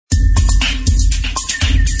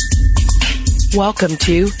Welcome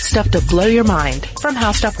to Stuff to Blow Your Mind from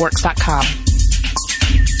HowStuffWorks.com.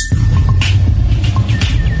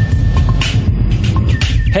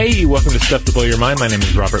 Hey, welcome to Stuff to Blow Your Mind. My name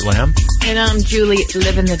is Robert Lamb. And I'm Julie,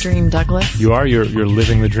 living the dream, Douglas. You are? You're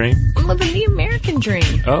living the dream? I'm living the American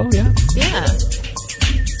dream. Oh, yeah? Yeah.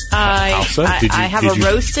 How so? I have a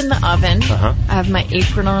roast in the oven. Uh-huh. I have my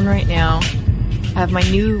apron on right now. I have my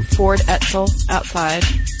new Ford Edsel outside.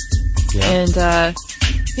 Yeah. And,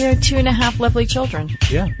 2.5 lovely children.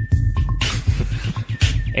 Yeah.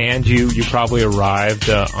 And you probably arrived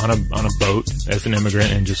on a boat as an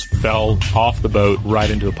immigrant and just fell off the boat right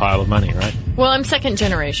into a pile of money, right? Well, I'm second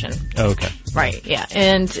generation. Oh, okay. Right, yeah.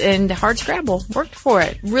 And hard Scrabble. Worked for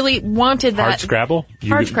it. Really wanted that. Hard Scrabble?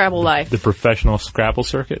 Hard Scrabble life. The professional Scrabble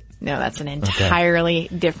circuit? No, that's an entirely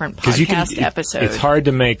different 'Cause podcast episode. It's hard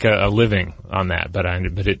to make a living on that, but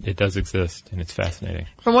it does exist, and it's fascinating.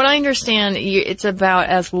 From what I understand, it's about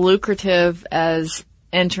as lucrative as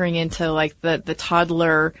entering into like the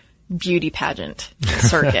toddler beauty pageant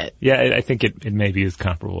circuit. Yeah, I think it maybe is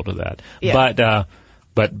comparable to that. Yeah.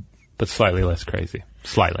 But slightly less crazy.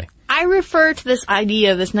 Slightly. I refer to this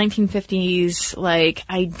idea of this 1950s like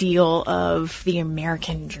ideal of the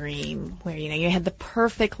American dream where, you had the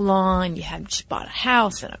perfect lawn, you had just bought a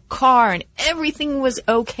house and a car and everything was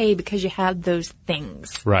okay because you had those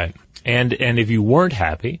things. Right. And if you weren't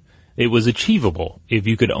happy, it was achievable if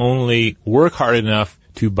you could only work hard enough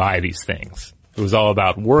to buy these things. It was all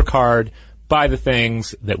about work hard, buy the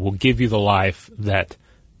things that will give you the life that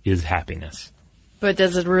is happiness. But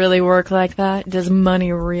does it really work like that? Does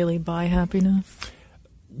money really buy happiness?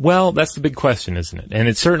 Well, that's the big question, isn't it? And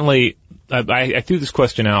it's certainly, I threw this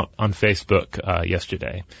question out on Facebook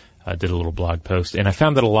yesterday. I did a little blog post, and I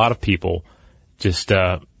found that a lot of people just,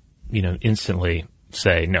 instantly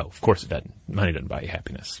say, no, of course it doesn't. Money doesn't buy you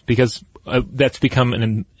happiness. Because that's become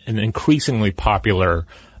an increasingly popular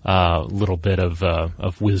little bit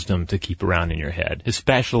of wisdom to keep around in your head,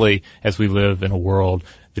 especially as we live in a world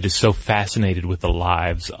that is so fascinated with the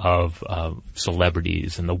lives of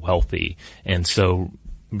celebrities and the wealthy, and so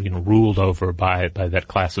ruled over by that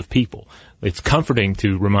class of people. It's comforting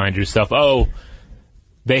to remind yourself, oh,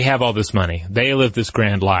 they have all this money, they live this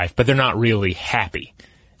grand life, but they're not really happy.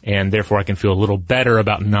 And therefore I can feel a little better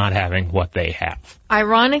about not having what they have.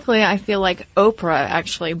 Ironically, I feel like Oprah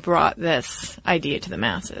actually brought this idea to the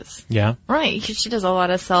masses. Yeah? Right. She does a lot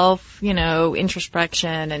of self,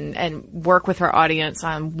 introspection and work with her audience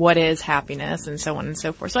on what is happiness and so on and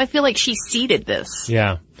so forth. So I feel like she seeded this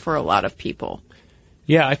for a lot of people.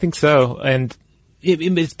 Yeah, I think so. And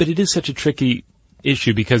but it is such a tricky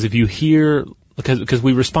issue because if you hear... Because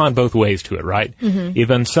we respond both ways to it, right? Mm-hmm. If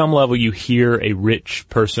on some level you hear a rich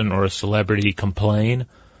person or a celebrity complain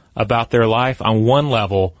about their life, on one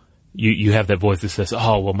level you have that voice that says,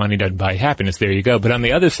 oh, well, money doesn't buy happiness, there you go. But on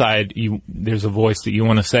the other side, there's a voice that you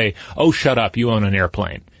want to say, oh, shut up, you own an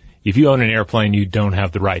airplane. If you own an airplane, you don't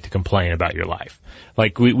have the right to complain about your life.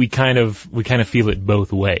 Like, we kind of feel it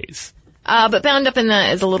both ways. But bound up in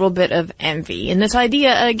that is a little bit of envy. And this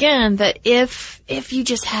idea, again, that if you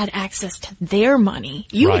just had access to their money,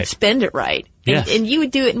 you would spend it right. Yes. And you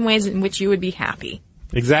would do it in ways in which you would be happy.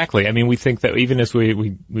 Exactly. I mean, we think that even as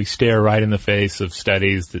we stare right in the face of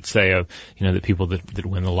studies that say, that people that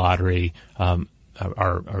win the lottery, are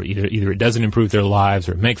either it doesn't improve their lives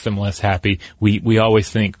or it makes them less happy, we always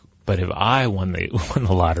think, but if I won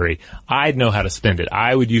the lottery, I'd know how to spend it.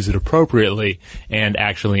 I would use it appropriately and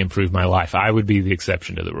actually improve my life. I would be the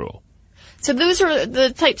exception to the rule. So those are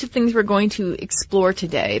the types of things we're going to explore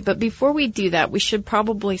today. But before we do that, we should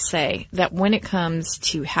probably say that when it comes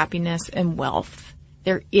to happiness and wealth,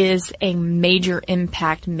 there is a major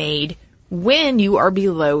impact made when you are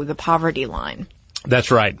below the poverty line.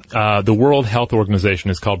 That's right. The World Health Organization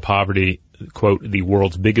has called poverty, quote, the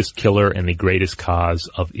world's biggest killer and the greatest cause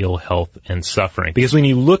of ill health and suffering. Because when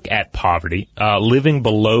you look at poverty, living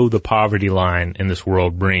below the poverty line in this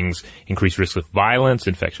world brings increased risk of violence,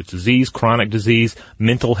 infectious disease, chronic disease,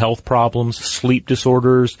 mental health problems, sleep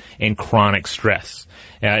disorders, and chronic stress.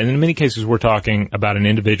 And in many cases, we're talking about an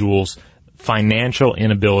individual's financial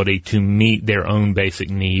inability to meet their own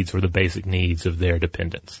basic needs or the basic needs of their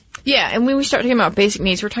dependents. Yeah, and when we start talking about basic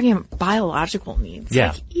needs, we're talking about biological needs,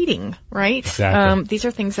 like eating, right? Exactly. These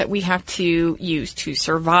are things that we have to use to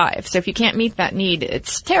survive. So if you can't meet that need,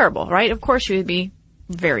 it's terrible, right? Of course you would be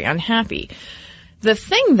very unhappy. The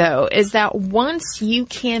thing, though, is that once you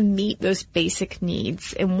can meet those basic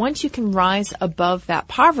needs and once you can rise above that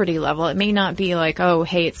poverty level, it may not be like, oh,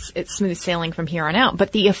 hey, it's smooth sailing from here on out,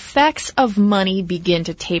 but the effects of money begin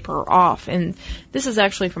to taper off. And this is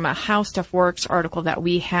actually from a How Stuff Works article that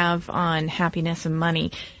we have on happiness and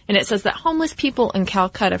money. And it says that homeless people in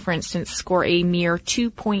Calcutta, for instance, score a mere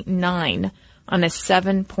 2.9 on a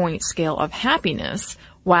 7-point scale of happiness,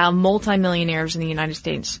 while multimillionaires in the United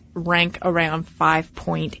States rank around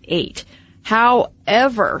 5.8.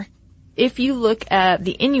 However, if you look at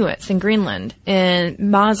the Inuits in Greenland and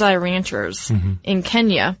Maasai ranchers in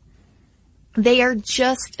Kenya, they are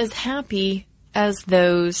just as happy as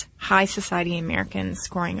those high society Americans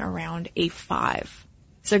scoring around a 5.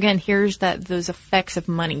 So again, here's those effects of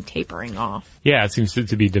money tapering off. Yeah, it seems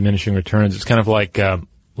to be diminishing returns. It's kind of like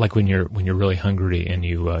when you're really hungry and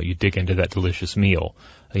you dig into that delicious meal.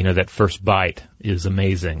 You know, that first bite is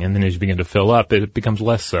amazing, and then as you begin to fill up, it becomes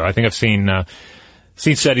less so. I think I've seen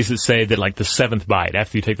studies that say that like the 7th bite,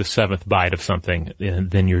 after you take the 7th bite of something,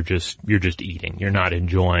 then you're just eating. You're not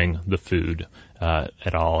enjoying the food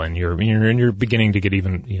at all, and you're beginning to get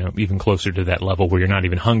even closer to that level where you're not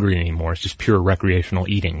even hungry anymore. It's just pure recreational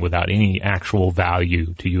eating without any actual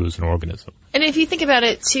value to you as an organism. And if you think about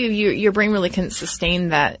it too, your brain really couldn't sustain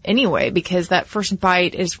that anyway, because that first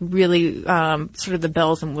bite is really sort of the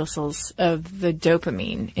bells and whistles of the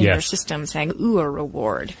dopamine in your system saying, ooh, a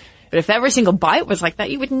reward. But if every single bite was like that,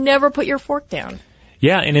 you would never put your fork down.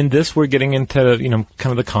 Yeah, and in this we're getting into,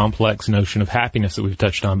 kind of the complex notion of happiness that we've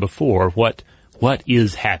touched on before. What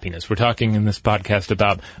is happiness? We're talking in this podcast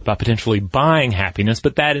about potentially buying happiness,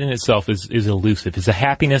 but that in itself is elusive. Is a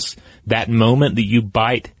happiness that moment that you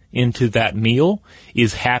bite into that meal?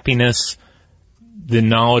 Is happiness the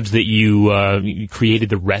knowledge that you created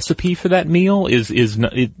the recipe for that meal?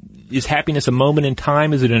 Is happiness a moment in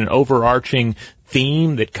time? Is it an overarching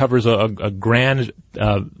theme that covers a grand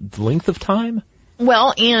length of time?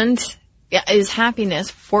 Well, and is happiness,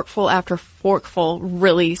 forkful after forkful,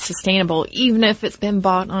 really sustainable, even if it's been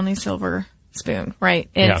bought on a silver spoon, right?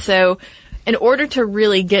 And so in order to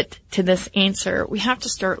really get to this answer, we have to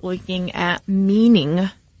start looking at meaning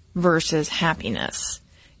versus happiness,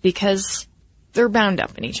 because they're bound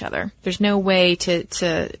up in each other. There's no way to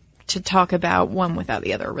talk about one without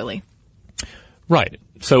the other, really. Right.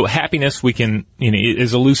 So happiness, we can,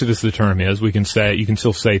 as elusive as the term is, you can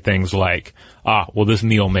still say things like, well, this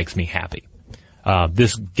meal makes me happy.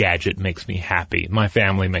 This gadget makes me happy. My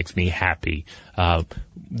family makes me happy.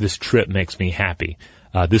 This trip makes me happy.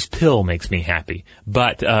 This pill makes me happy.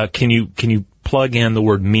 But, can you plug in the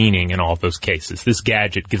word meaning in all of those cases? This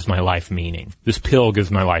gadget gives my life meaning. This pill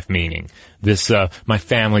gives my life meaning. My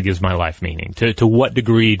family gives my life meaning. To what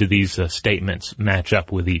degree do these statements match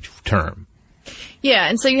up with each term? Yeah,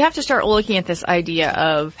 and so you have to start looking at this idea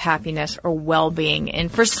of happiness or well-being.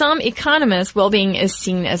 And for some economists, well-being is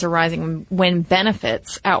seen as arising when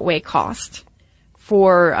benefits outweigh cost.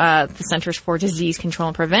 For the Centers for Disease Control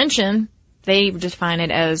and Prevention, they define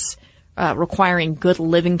it as requiring good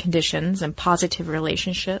living conditions and positive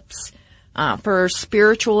relationships. For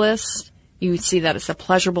spiritualists, you would see that it's a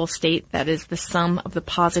pleasurable state that is the sum of the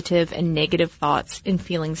positive and negative thoughts and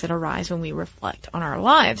feelings that arise when we reflect on our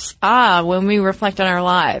lives. When we reflect on our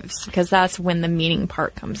lives, because that's when the meaning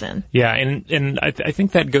part comes in. Yeah, and I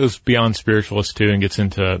think that goes beyond spiritualists too and gets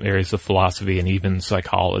into areas of philosophy and even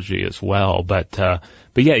psychology as well. But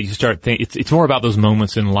yeah, you start thinking, it's more about those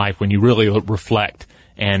moments in life when you really reflect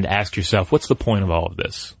and ask yourself, what's the point of all of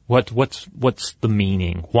this? What's the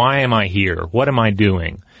meaning? Why am I here? What am I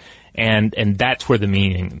doing? And that's where the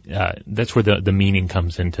meaning, the meaning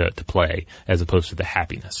comes into play as opposed to the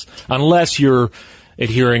happiness. Unless you're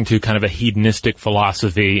adhering to kind of a hedonistic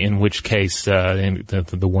philosophy, in which case,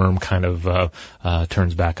 the worm kind of,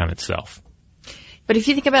 turns back on itself. But if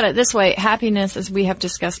you think about it this way, happiness, as we have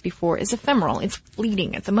discussed before, is ephemeral. It's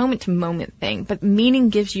fleeting. It's a moment-to-moment thing. But meaning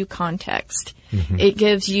gives you context. Mm-hmm. It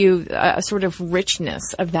gives you a sort of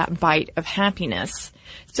richness of that bite of happiness.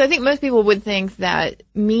 So I think most people would think that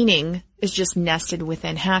meaning is just nested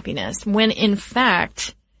within happiness, when in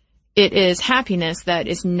fact it is happiness that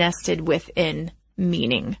is nested within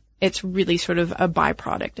meaning. It's really sort of a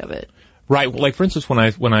byproduct of it. Right. Like, for instance,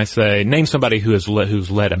 when I say, name somebody who's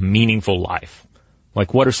led a meaningful life.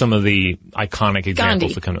 Like, what are some of the iconic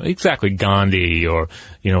examples that come to exactly Gandhi or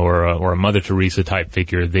a Mother Teresa type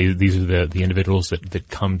figure? These are the individuals that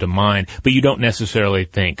come to mind. But you don't necessarily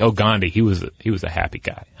think, oh, Gandhi, he was a happy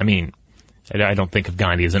guy. I mean, I don't think of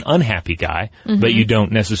Gandhi as an unhappy guy, mm-hmm. but you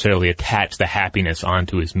don't necessarily attach the happiness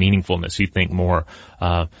onto his meaningfulness. You think more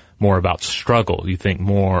more about struggle. You think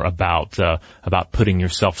more about putting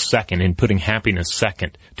yourself second and putting happiness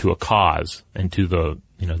second to a cause and to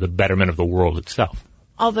the betterment of the world itself.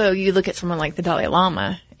 Although you look at someone like the Dalai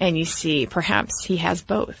Lama and you see perhaps he has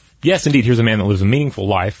both. Yes, indeed. Here's a man that lives a meaningful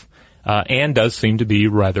life and does seem to be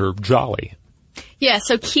rather jolly. Yeah,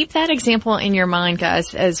 so keep that example in your mind,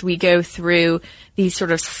 guys, as we go through these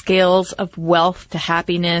sort of scales of wealth to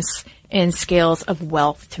happiness and scales of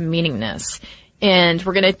wealth to meaningness. And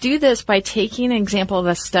we're going to do this by taking an example of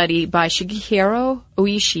a study by Shigehiro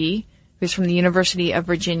Oishi, who's from the University of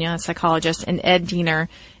Virginia, a psychologist, and Ed Diener,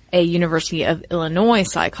 a University of Illinois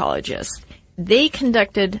psychologist. They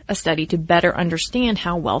conducted a study to better understand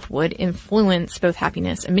how wealth would influence both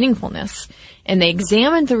happiness and meaningfulness. And they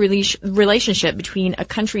examined the relationship between a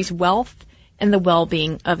country's wealth and the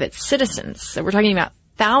well-being of its citizens. So we're talking about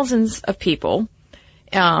thousands of people,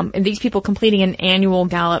 and these people completing an annual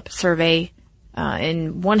Gallup survey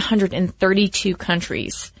in 132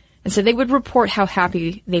 countries. And so they would report how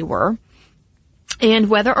happy they were and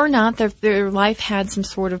whether or not their life had some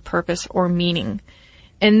sort of purpose or meaning.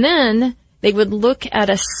 And then they would look at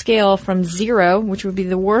a scale from 0, which would be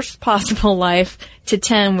the worst possible life, to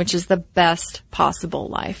 10, which is the best possible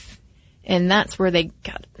life. And that's where they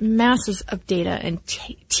got masses of data and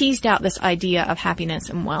teased out this idea of happiness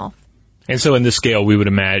and wealth. And so in this scale, we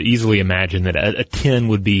would easily imagine that a 10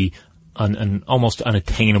 would be an almost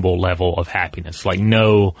unattainable level of happiness. Like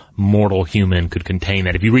no mortal human could contain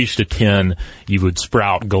that. If you reached a 10, you would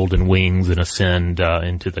sprout golden wings and ascend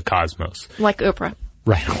into the cosmos. Like Oprah.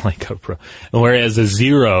 Right, like Oprah. Whereas a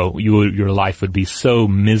 0, your life would be so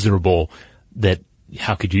miserable that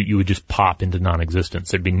how could you would just pop into non-existence.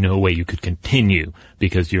 There'd be no way you could continue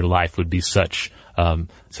because your life would be such a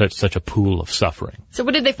pool of suffering. So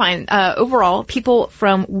what did they find? Overall, people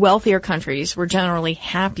from wealthier countries were generally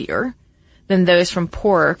happier than those from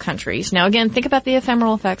poorer countries. Now again, think about the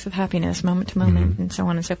ephemeral effects of happiness, moment to moment, and so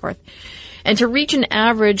on and so forth. And to reach an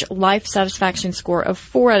average life satisfaction score of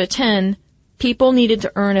 4 out of 10, people needed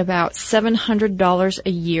to earn about $700 a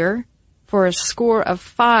year. For a score of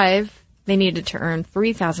 5, they needed to earn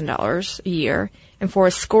 $3,000 a year. And for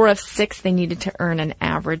a score of 6, they needed to earn an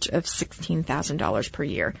average of $16,000 per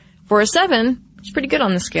year. For a 7, which is pretty good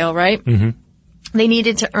on the scale, right? Mm-hmm. They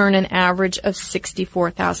needed to earn an average of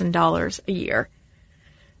 $64,000 a year.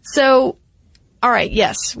 So, all right,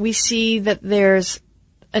 yes, we see that there's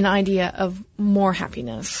an idea of more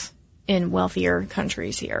happiness in wealthier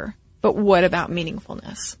countries here. But what about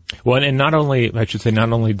meaningfulness? Well, and not only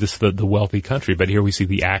just the wealthy country, but here we see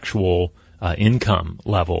the actual income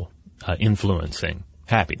level influencing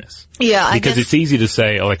happiness. Yeah, because it's easy to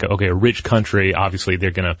say, like, okay, a rich country, obviously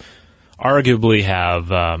they're going to arguably have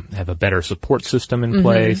a better support system in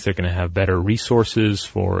place. They're going to have better resources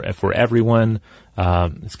for everyone.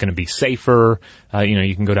 It's going to be safer.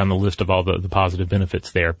 You can go down the list of all the positive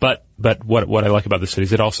benefits there. But what I like about the study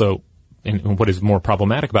is it also, and what is more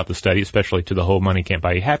problematic about the study, especially to the whole money can't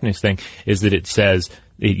buy you happiness thing, is that it says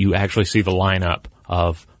that you actually see the lineup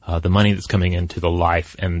of the money that's coming into the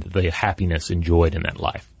life and the happiness enjoyed in that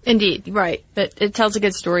life. Indeed, right. But it tells a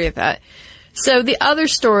good story of that. So the other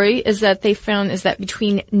story is that they found is that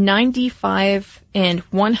between 95 and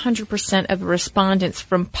 100% of the respondents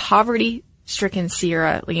from poverty-stricken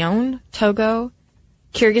Sierra Leone, Togo,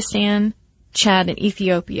 Kyrgyzstan, Chad, and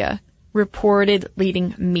Ethiopia reported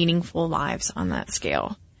leading meaningful lives on that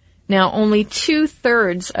scale. Now, only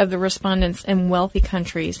 2/3 of the respondents in wealthy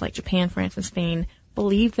countries like Japan, France, and Spain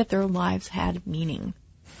believed that their lives had meaning.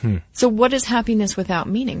 So what is happiness without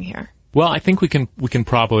meaning here? Well, I think we can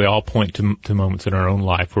probably all point to moments in our own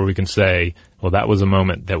life where we can say, well, that was a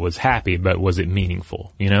moment that was happy, but was it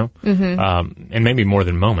meaningful, and maybe more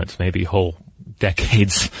than moments, maybe whole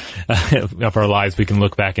decades of our lives we can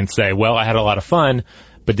look back and say, well, I had a lot of fun,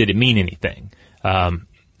 but did it mean anything?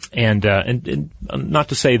 And not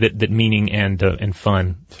to say that meaning and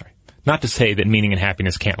fun, not to say that meaning and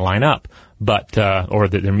happiness can't line up, but, or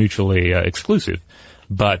that they're mutually exclusive.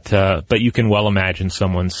 But you can well imagine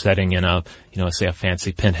someone sitting in say a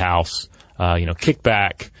fancy penthouse, kick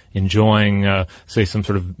back, enjoying, say some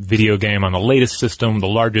sort of video game on the latest system, the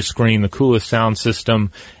largest screen, the coolest sound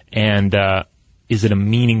system, and, is it a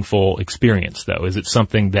meaningful experience though? Is it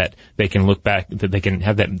something that they can look back, that they can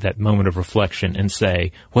have that moment of reflection and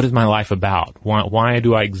say, what is my life about? Why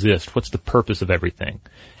do I exist? What's the purpose of everything?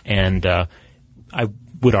 And, I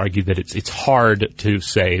would argue that it's hard to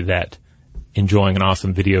say that enjoying an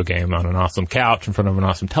awesome video game on an awesome couch in front of an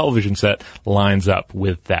awesome television set lines up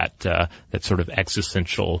with that sort of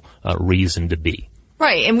existential reason to be.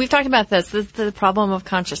 Right, and we've talked about this. This is the problem of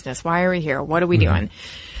consciousness. Why are we here? What are we doing?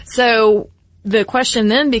 So the question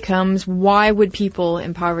then becomes, why would people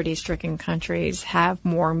in poverty-stricken countries have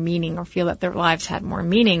more meaning or feel that their lives had more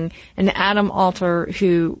meaning? And Adam Alter,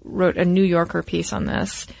 who wrote a New Yorker piece on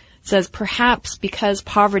this, says perhaps because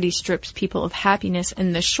poverty strips people of happiness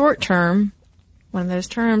in the short term, one of those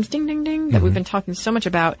terms, ding, ding, ding, that we've been talking so much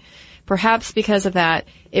about, perhaps because of that,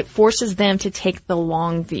 it forces them to take the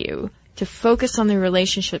long view, to focus on the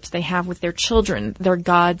relationships they have with their children, their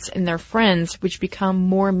gods, and their friends, which become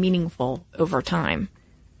more meaningful over time.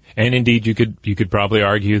 And indeed, you could probably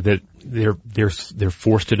argue that they're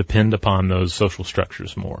forced to depend upon those social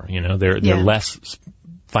structures more. You know, they're less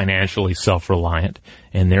financially self-reliant,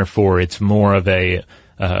 and therefore it's more of a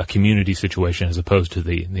community situation as opposed to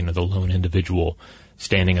the lone individual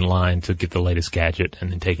standing in line to get the latest gadget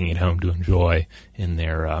and then taking it home to enjoy in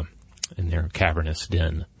their cavernous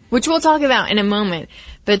den. Which we'll talk about in a moment.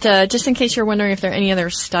 But just in case you're wondering if there are any other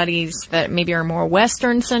studies that maybe are more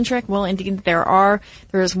Western-centric, well, indeed there are.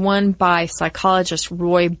 There is one by psychologist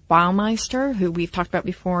Roy Baumeister, who we've talked about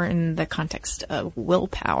before in the context of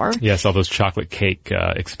willpower. Yes, all those chocolate cake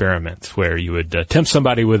experiments where you would tempt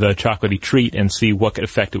somebody with a chocolatey treat and see what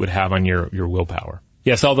effect it would have on your willpower.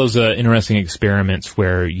 Yes, all those interesting experiments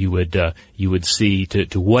where you would see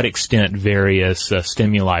to what extent various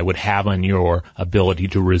stimuli would have on your ability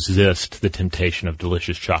to resist the temptation of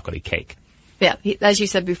delicious chocolatey cake. Yeah, as you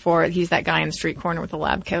said before, he's that guy in the street corner with a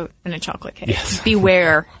lab coat and a chocolate cake. Yes.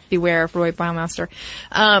 Beware of Roy Baumeister.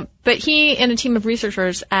 But he and a team of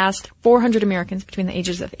researchers asked 400 Americans between the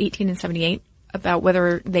ages of 18 and 78 about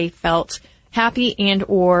whether they felt happy and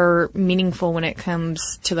or meaningful when it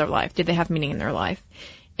comes to their life. Did they have meaning in their life?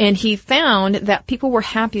 And he found that people were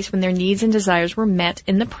happiest when their needs and desires were met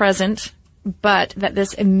in the present, but that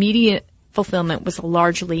this immediate fulfillment was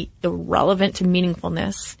largely irrelevant to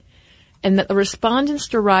meaningfulness, and that the respondents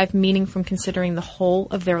derived meaning from considering the whole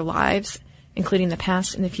of their lives, including the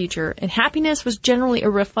past and the future, and happiness was generally a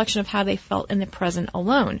reflection of how they felt in the present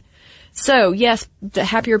alone. So, yes, the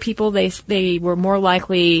happier people, they were more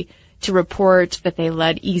likely to report that they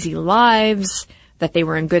led easy lives, that they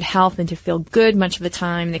were in good health and to feel good much of the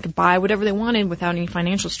time. They could buy whatever they wanted without any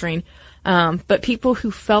financial strain. But people who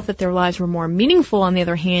felt that their lives were more meaningful, on the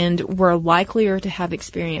other hand, were likelier to have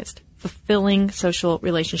experienced fulfilling social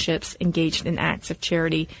relationships, engaged in acts of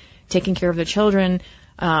charity, taking care of their children,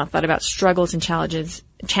 thought about struggles and challenges,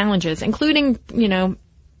 including,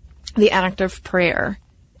 the act of prayer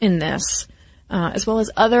in this, as well as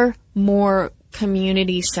other more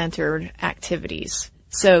community-centered activities.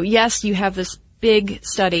 So, yes, you have this big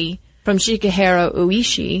study from Shigehiro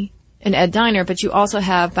Oishi and Ed Diner, but you also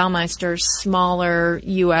have Baumeister's smaller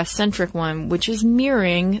U.S.-centric one, which is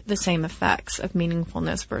mirroring the same effects of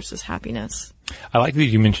meaningfulness versus happiness. I like that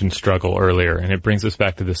you mentioned struggle earlier, and it brings us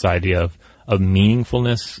back to this idea of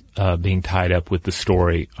meaningfulness being tied up with the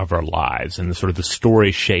story of our lives and the sort of the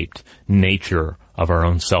story-shaped nature of our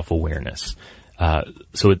own self-awareness.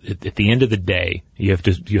 So at the end of the day, you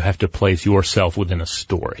have to place yourself within a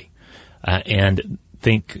story, and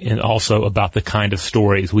think also about the kind of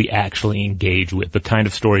stories we actually engage with, the kind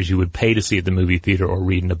of stories you would pay to see at the movie theater or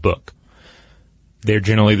read in a book. They're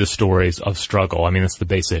generally the stories of struggle. I mean, that's the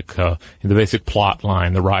basic plot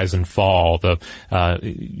line, the rise and fall.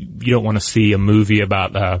 You don't want to see a movie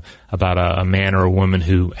about a man or a woman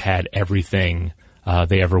who had everything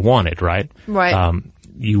they ever wanted, right? Right.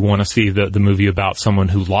 You want to see the movie about someone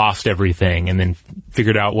who lost everything and then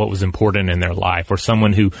figured out what was important in their life, or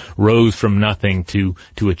someone who rose from nothing to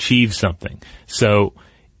achieve something. So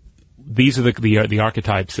these are the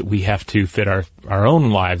archetypes that we have to fit our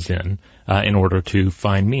own lives in order to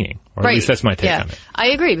find meaning. Or at least that's my take on it. I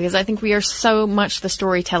agree, because I think we are so much the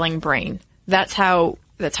storytelling brain. That's how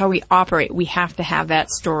we operate. We have to have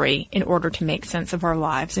that story in order to make sense of our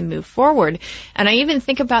lives and move forward. And I even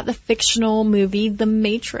think about the fictional movie The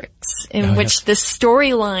Matrix, in which the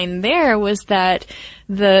storyline there was that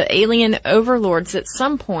the alien overlords at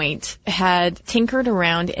some point had tinkered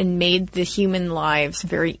around and made the human lives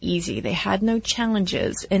very easy. They had no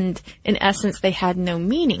challenges, and in essence, they had no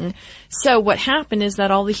meaning. So what happened is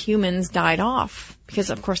that all the humans died off because,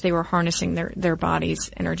 of course, they were harnessing their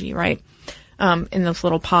body's energy, right? In those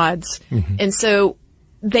little pods. Mm-hmm. And so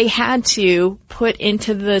they had to put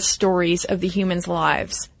into the stories of the humans'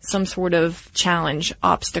 lives some sort of challenge,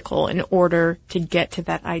 obstacle, in order to get to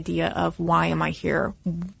that idea of, why am I here?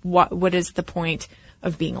 What is the point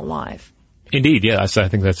of being alive? Indeed, yes. I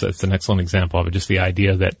think that's an excellent example of it. Just the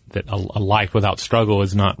idea that a life without struggle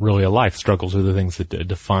is not really a life. Struggles are the things that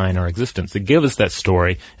define our existence, that give us that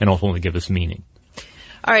story and ultimately give us meaning.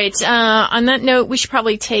 All right. On that note, we should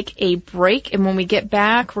probably take a break. And when we get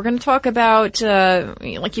back, we're going to talk about,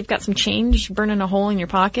 like you've got some change burning a hole in your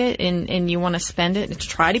pocket and you want to spend it to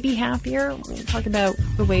try to be happier. We'll talk about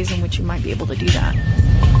the ways in which you might be able to do that.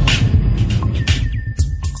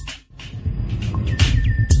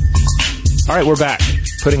 All right, we're back.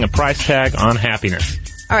 Putting a price tag on happiness.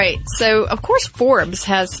 All right. So, of course, Forbes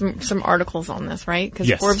has some articles on this, right? Because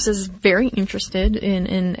Yes. Forbes is very interested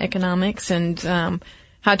in economics and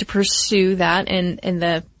how to pursue that in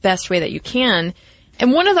the best way that you can.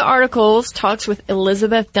 And one of the articles talks with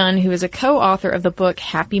Elizabeth Dunn, who is a co-author of the book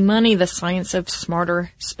Happy Money, The Science of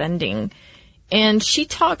Smarter Spending. And she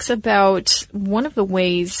talks about one of the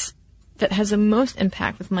ways that has the most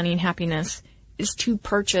impact with money and happiness is to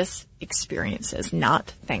purchase experiences, not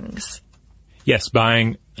things. Yes,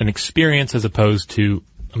 buying an experience as opposed to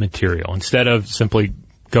a material. Instead of simply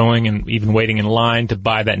going and even waiting in line to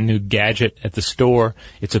buy that new gadget at the store,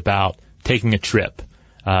 it's about taking a trip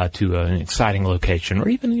to an exciting location, or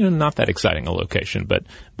even not that exciting a location, but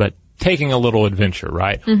taking a little adventure,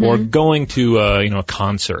 right? Mm-hmm. Or going to a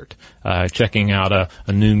concert, checking out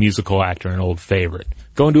a new musical actor, an old favorite,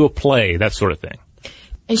 going to a play, that sort of thing.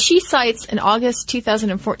 And she cites an August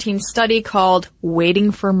 2014 study called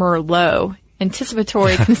Waiting for Merlot,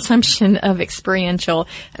 Anticipatory Consumption of Experiential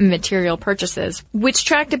and Material Purchases, which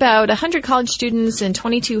tracked about 100 college students and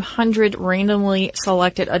 2,200 randomly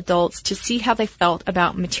selected adults to see how they felt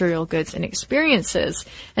about material goods and experiences.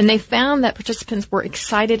 And they found that participants were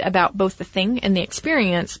excited about both the thing and the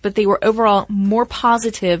experience, but they were overall more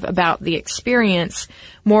positive about the experience.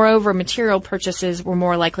 Moreover, material purchases were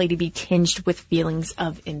more likely to be tinged with feelings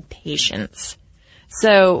of impatience.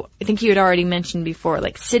 So I think you had already mentioned before,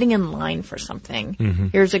 like sitting in line for something. Mm-hmm.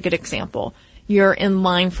 Here's a good example. You're in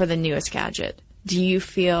line for the newest gadget. Do you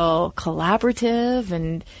feel collaborative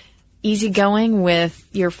and easygoing with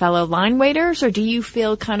your fellow line waiters, or do you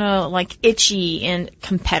feel kind of like itchy and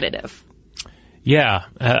competitive? Yeah,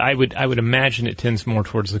 I would imagine it tends more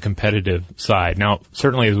towards the competitive side. Now,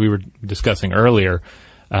 certainly as we were discussing earlier,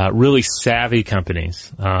 really savvy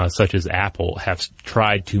companies, such as Apple, have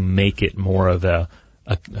tried to make it more of a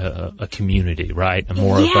community, right?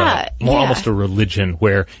 Almost a religion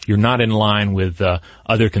where you're not in line with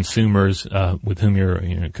other consumers with whom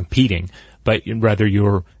you're competing, but rather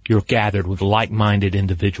you're gathered with like-minded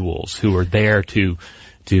individuals who are there to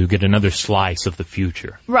get another slice of the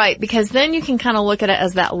future. Right, because then you can kind of look at it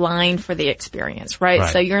as that line for the experience, right?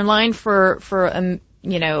 So you're in line for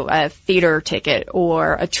a theater ticket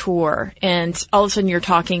or a tour, and all of a sudden you're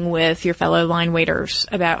talking with your fellow line waiters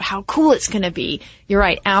about how cool it's going to be. You're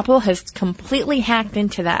right. Apple has completely hacked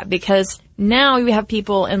into that because now you have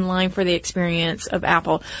people in line for the experience of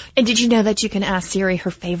Apple. And did you know that you can ask Siri her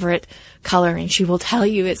favorite color and she will tell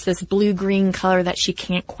you it's this blue-green color that she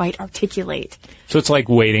can't quite articulate? So it's like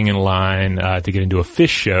waiting in line to get into a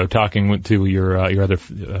fish show, talking to your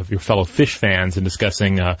fellow fish fans and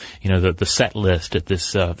discussing the set list at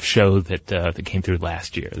this show that came through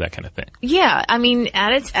last year, that kind of thing. Yeah, I mean,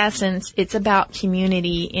 at its essence, it's about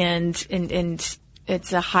community and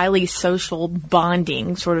it's a highly social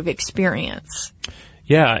bonding sort of experience.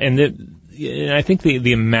 Yeah, and I think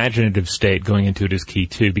the imaginative state going into it is key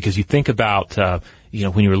too, because you think about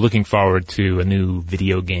when you were looking forward to a new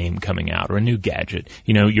video game coming out or a new gadget,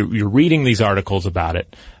 you're reading these articles about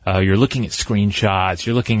it, you're looking at screenshots,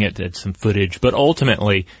 you're looking at some footage, but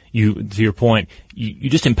ultimately, to your point, you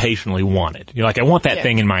just impatiently want it. You're like, I want that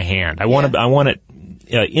thing in my hand. I want it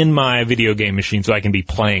in my video game machine so I can be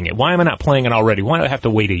playing it. Why am I not playing it already? Why do I have to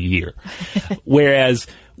wait a year? Whereas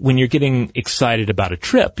when you're getting excited about a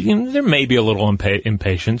trip, there may be a little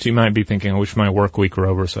impatience. You might be thinking, I wish my work week were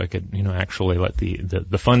over so I could, actually let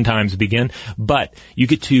the fun times begin. But you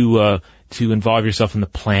get to involve yourself in the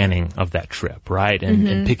planning of that trip, right?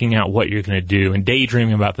 And picking out what you're going to do and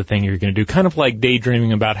daydreaming about the thing you're going to do. Kind of like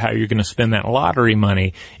daydreaming about how you're going to spend that lottery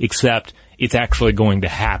money, except it's actually going to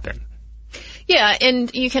happen. Yeah,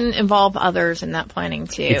 and you can involve others in that planning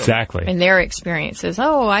too. Exactly. And their experiences.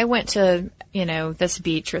 Oh, I went to, this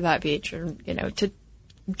beach or that beach, or, to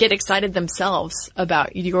get excited themselves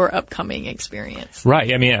about your upcoming experience.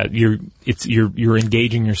 Right. I mean, you're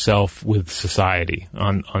engaging yourself with society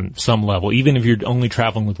on some level. Even if you're only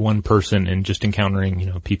traveling with one person and just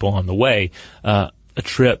encountering, people on the way, a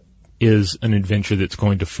trip is an adventure that's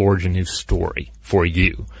going to forge a new story for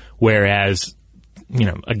you. Whereas,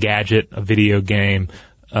 a gadget, a video game,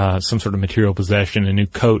 some sort of material possession, a new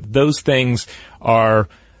coat, those things are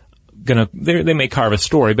they may carve a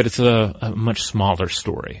story, but it's a much smaller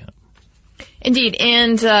story. Indeed.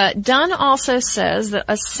 And Dunn also says that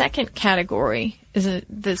a second category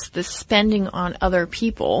this spending on other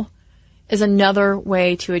people is another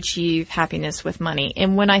way to achieve happiness with money.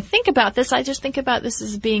 And when I think about this, I just think about this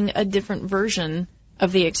as being a different version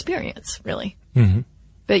of the experience, really. Mm-hmm.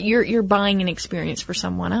 But you're buying an experience for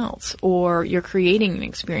someone else, or you're creating an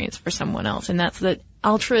experience for someone else. And that's the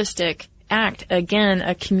altruistic act. Again,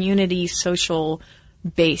 a community,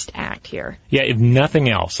 social-based act here. Yeah, if nothing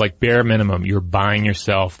else, like bare minimum, you're buying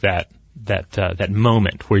yourself that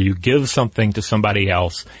moment where you give something to somebody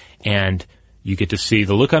else, and you get to see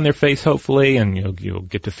the look on their face, hopefully, and you'll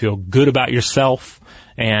get to feel good about yourself.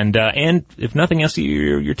 And if nothing else,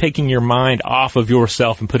 you're taking your mind off of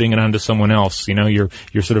yourself and putting it onto someone else. You're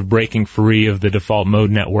sort of breaking free of the default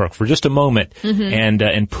mode network for just a moment,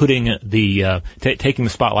 and putting taking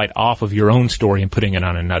the spotlight off of your own story and putting it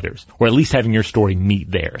on another's, or at least having your story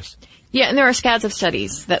meet theirs. Yeah, and there are scads of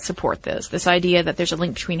studies that support this idea that there's a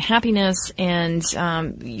link between happiness and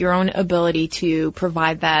your own ability to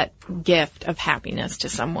provide that gift of happiness to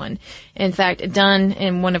someone. In fact, done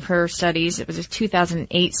in one of her studies, it was a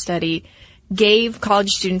 2008 study, gave college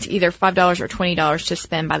students either $5 or $20 to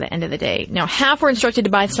spend by the end of the day. Now, half were instructed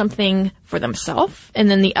to buy something for themselves,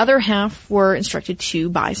 and then the other half were instructed to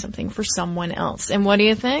buy something for someone else. And what do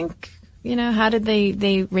you think? How did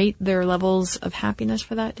they rate their levels of happiness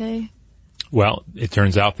for that day? Well, it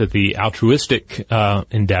turns out that the altruistic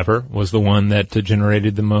endeavor was the one that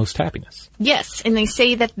generated the most happiness. Yes, and they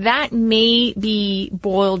say that may be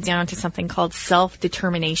boiled down to something called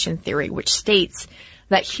self-determination theory, which states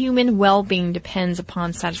that human well-being depends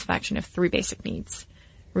upon satisfaction of three basic needs: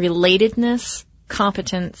 relatedness,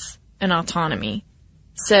 competence, and autonomy.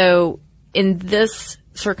 So in this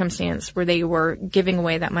circumstance where they were giving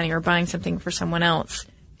away that money or buying something for someone else,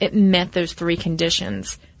 it met those three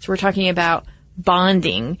conditions. So we're talking about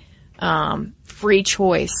bonding, free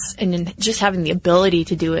choice, and then just having the ability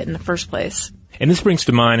to do it in the first place. And this brings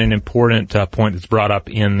to mind an important point that's brought up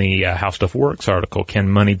in the How Stuff Works article, Can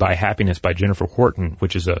Money Buy Happiness, by Jennifer Horton,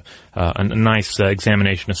 which is a nice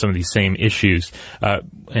examination of some of these same issues.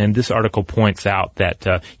 And this article points out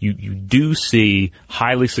that you do see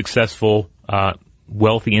highly successful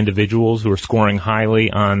wealthy individuals who are scoring highly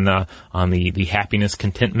on the happiness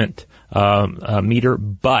contentment meter,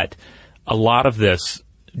 but a lot of this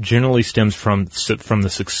generally stems from the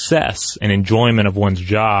success and enjoyment of one's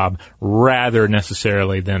job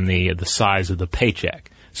necessarily than the size of the paycheck.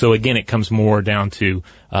 So again, it comes more down to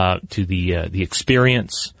the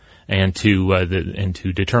experience and to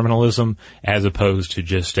determinalism, as opposed to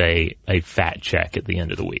just a fat check at the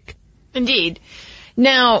end of the week. Indeed.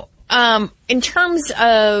 Now, in terms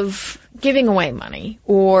of giving away money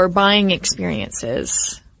or buying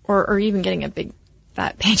experiences or even getting a big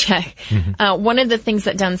fat paycheck, one of the things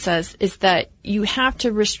that Dunn says is that you have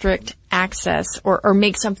to restrict access or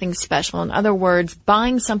make something special. In other words,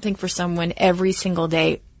 buying something for someone every single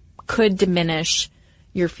day could diminish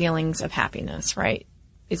your feelings of happiness, right?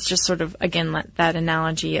 It's just sort of, again, that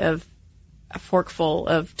analogy of a forkful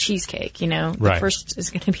of cheesecake, the right. first is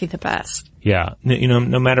going to be the best. Yeah.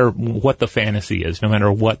 No matter what the fantasy is, no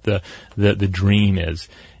matter what the dream is,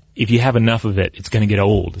 if you have enough of it, it's going to get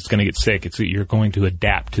old. It's going to get sick. You're going to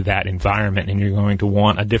adapt to that environment, and you're going to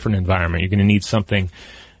want a different environment. You're going to need something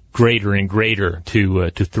greater and greater to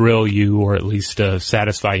thrill you, or at least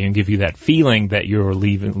satisfy you and give you that feeling that you're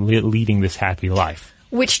leading this happy life.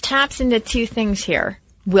 Which taps into two things here: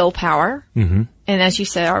 willpower, and as you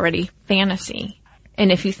said already, fantasy.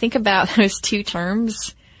 And if you think about those two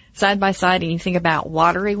terms side by side, and you think about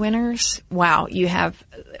lottery winners, wow, you have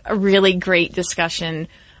a really great discussion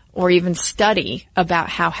or even study about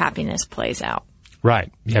how happiness plays out.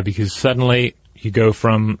 Right. Yeah, because suddenly you go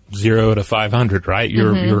from 0 to 500, right?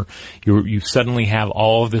 You suddenly have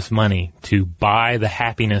all of this money to buy the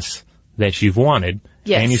happiness that you've wanted.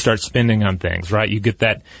 Yes. And you start spending on things, right? You get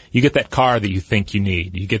that car that you think you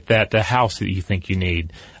need. You get that house that you think you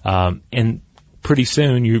need. And pretty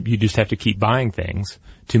soon you just have to keep buying things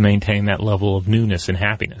to maintain that level of newness and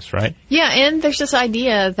happiness, right? Yeah, and there's this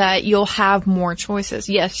idea that you'll have more choices.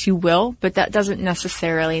 Yes, you will, but that doesn't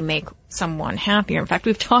necessarily make someone happier. In fact,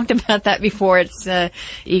 we've talked about that before. It's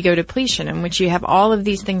ego depletion, in which you have all of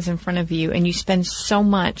these things in front of you and you spend so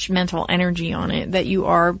much mental energy on it that you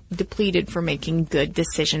are depleted for making good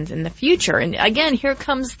decisions in the future. And again, here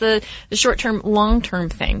comes the short-term, long-term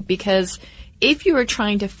thing, because if you are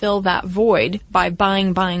trying to fill that void by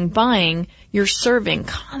buying, you're serving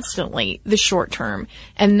constantly the short term.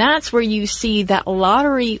 And that's where you see that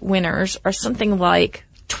lottery winners are something like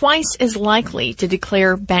twice as likely to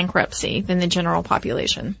declare bankruptcy than the general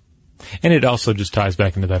population. And it also just ties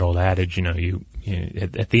back into that old adage,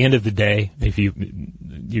 at the end of the day, if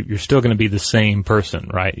you're still going to be the same person,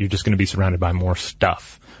 right? You're just going to be surrounded by more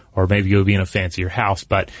stuff. Or maybe you'll be in a fancier house,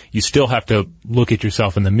 but you still have to look at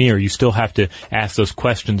yourself in the mirror. You still have to ask those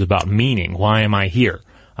questions about meaning. Why am I here?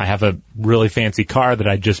 I have a really fancy car that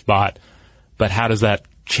I just bought, but how does that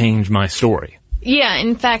change my story? Yeah,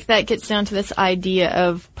 in fact, that gets down to this idea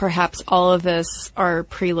of perhaps all of us are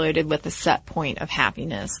preloaded with a set point of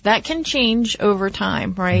happiness. That can change over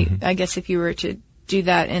time, right? Mm-hmm. I guess if you were to do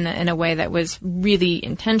that in a way that was really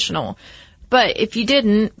intentional. But if you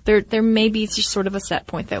didn't, there may be just sort of a set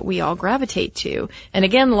point that we all gravitate to. And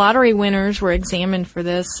again, lottery winners were examined for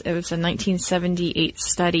this. It was a 1978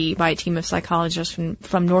 study by a team of psychologists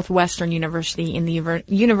from Northwestern University in the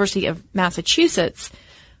University of Massachusetts,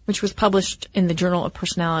 which was published in the Journal of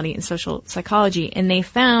Personality and Social Psychology. And they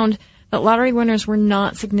found that lottery winners were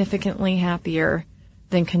not significantly happier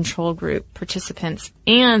than control group participants,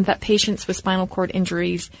 and that patients with spinal cord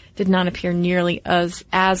injuries did not appear nearly as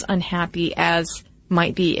unhappy as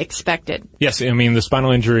might be expected. Yes, I mean, the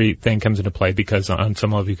spinal injury thing comes into play because on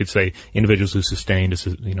some level you could say individuals who sustained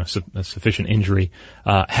a sufficient injury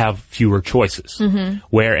have fewer choices, mm-hmm.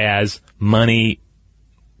 whereas money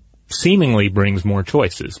seemingly brings more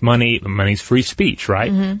choices. Money's free speech,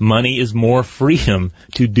 right? Mm-hmm. Money is more freedom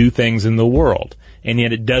to do things in the world. And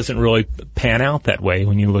yet it doesn't really pan out that way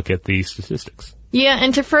when you look at the statistics. Yeah,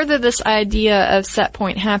 and to further this idea of set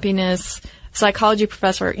point happiness, psychology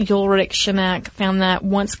professor Ulrich Schimak found that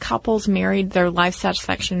once couples married, their life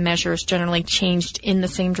satisfaction measures generally changed in the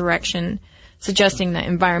same direction, suggesting that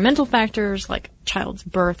environmental factors like child's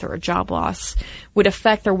birth or a job loss would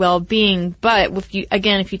affect their well-being. But if you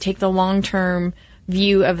take the long-term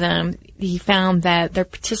view of them, he found that their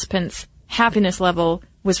participants' happiness level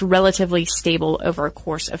was relatively stable over a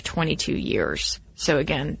course of 22 years. So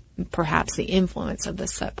again, perhaps the influence of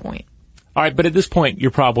this set point. All right, but at this point,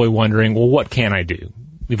 you're probably wondering, well, what can I do?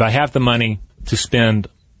 If I have the money to spend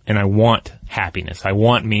and I want happiness, I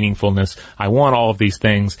want meaningfulness, I want all of these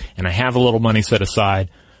things, and I have a little money set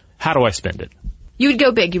aside, how do I spend it? You would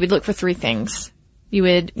go big. You would look for three things. You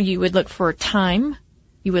would look for time,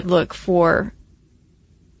 you would look for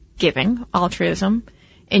giving, altruism,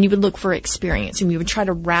 and you would look for experience, and you would try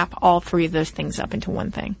to wrap all three of those things up into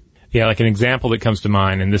one thing. Yeah, like an example that comes to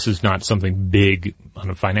mind, and this is not something big on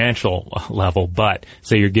a financial level, but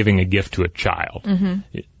say you're giving a gift to a child.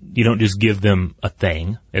 Mm-hmm. You don't just give them a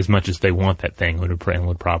thing as much as they want that thing and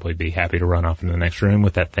would probably be happy to run off into the next room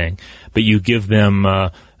with that thing, but you give them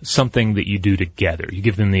something that you do together. You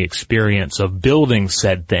give them the experience of building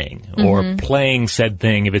said thing or mm-hmm. playing said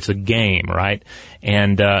thing if it's a game, right?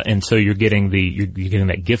 And so you're getting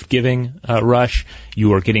that gift giving rush.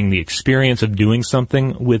 You are getting the experience of doing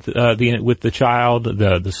something with the child,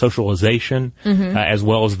 the socialization, mm-hmm. Mm-hmm. as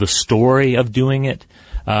well as the story of doing it.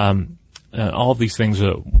 All of these things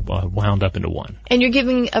are wound up into one. And you're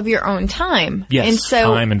giving of your own time. Yes, and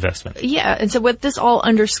so, time investment. Yeah, and so what this all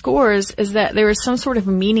underscores is that there is some sort of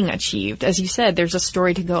meaning achieved. As you said, there's a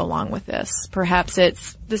story to go along with this. Perhaps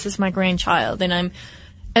it's, this is my grandchild, and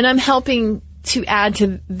I'm helping to add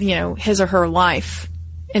to, his or her life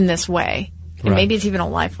in this way. And right. Maybe it's even a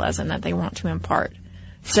life lesson that they want to impart.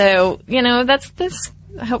 So, that's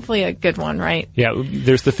hopefully a good one, right? Yeah,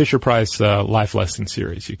 there's the Fisher-Price life lesson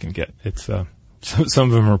series you can get. It's some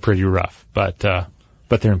of them are pretty rough, but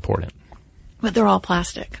they're important. But they're all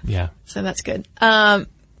plastic. Yeah. So that's good.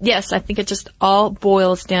 Yes, I think it just all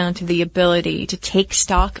boils down to the ability to take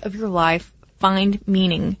stock of your life, find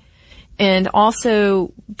meaning, and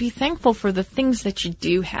also be thankful for the things that you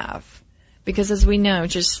do have. Because as we know,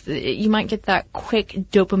 you might get that quick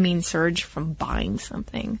dopamine surge from buying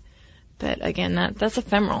something. But again, that's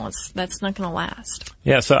ephemeral. That's not going to last.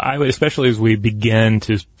 Yeah, so I would, especially as we begin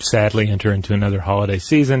to sadly enter into another holiday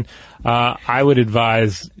season, I would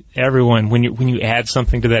advise everyone when you add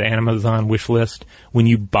something to that Amazon wish list, when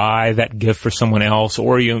you buy that gift for someone else,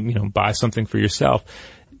 or you buy something for yourself,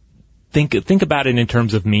 think about it in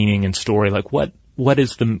terms of meaning and story. Like what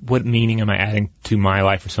meaning am I adding to my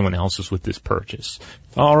life or someone else's with this purchase?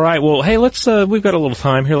 All right. Well, hey, we've got a little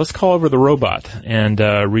time here. Let's call over the robot and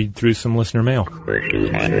read through some listener mail. All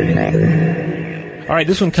right.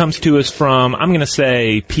 This one comes to us from, I'm going to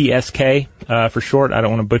say PSK, for short. I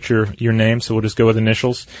don't want to butcher your name, so we'll just go with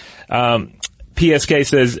initials. PSK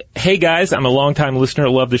says, "Hey guys, I'm a longtime listener.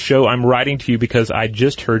 Love the show. I'm writing to you because I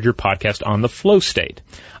just heard your podcast on the flow state.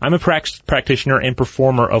 I'm a practitioner and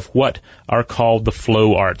performer of what are called the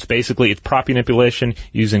flow arts. Basically, it's prop manipulation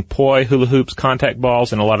using poi, hula hoops, contact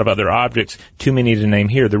balls, and a lot of other objects, too many to name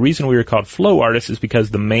here. The reason we are called flow artists is because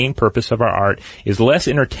the main purpose of our art is less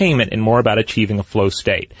entertainment and more about achieving a flow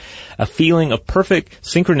state. A feeling of perfect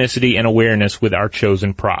synchronicity and awareness with our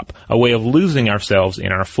chosen prop. A way of losing ourselves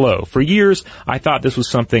in our flow. For years, I thought this was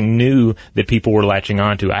something new that people were latching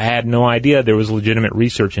onto. I had no idea there was legitimate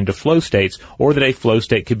research into flow states or that a flow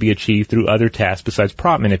state could be achieved through other tasks besides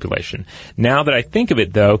prop manipulation. Now that I think of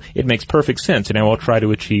it, though, it makes perfect sense, and I will try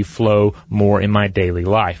to achieve flow more in my daily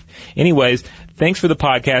life. Anyways, thanks for the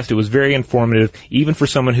podcast. It was very informative, even for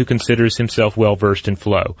someone who considers himself well-versed in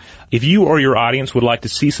flow. If you or your audience would like to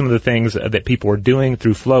see some of the things that people are doing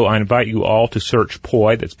through flow, I invite you all to search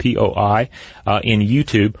POI, that's P-O-I, in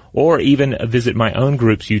YouTube, or even visit my own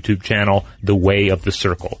group's YouTube channel, The Way of the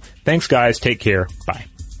Circle. Thanks, guys. Take care. Bye.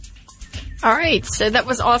 All right. So that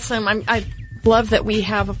was awesome. I love that we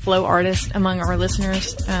have a flow artist among our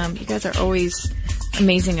listeners. You guys are always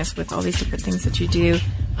amazing us with all these different things that you do.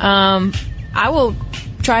 I will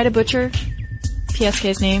try to butcher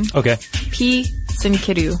PSK's name. Okay. P.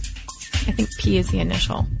 Sinkiru. I think P is the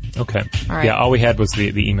initial. Okay. All right. Yeah, all we had was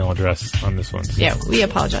the email address on this one. So. Yeah, we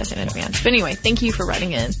apologize in advance. But anyway, thank you for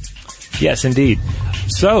writing in. Yes, indeed.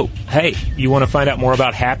 So, hey, you want to find out more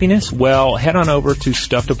about happiness? Well, head on over to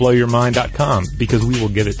StuffToBlowYourMind.com because we will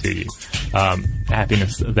give it to you.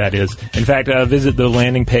 Happiness, that is. In fact, visit the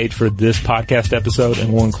landing page for this podcast episode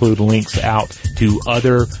and we'll include links out to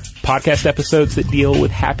other podcast episodes that deal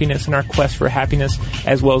with happiness and our quest for happiness,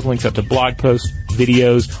 as well as links up to blog posts,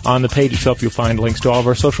 videos. On the page itself, you'll find links to all of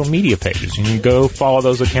our social media pages. You can go follow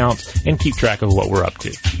those accounts and keep track of what we're up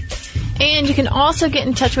to. And you can also get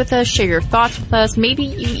in touch with us, share your thoughts with us. Maybe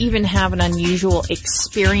you even have an unusual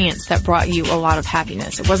experience that brought you a lot of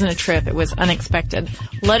happiness. It wasn't a trip. It was unexpected.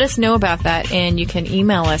 Let us know about that, and you can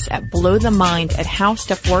email us at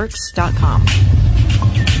blowthemind@howstuffworks.com.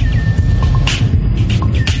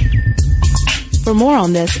 For more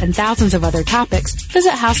on this and thousands of other topics,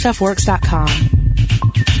 visit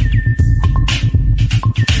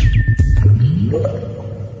howstuffworks.com.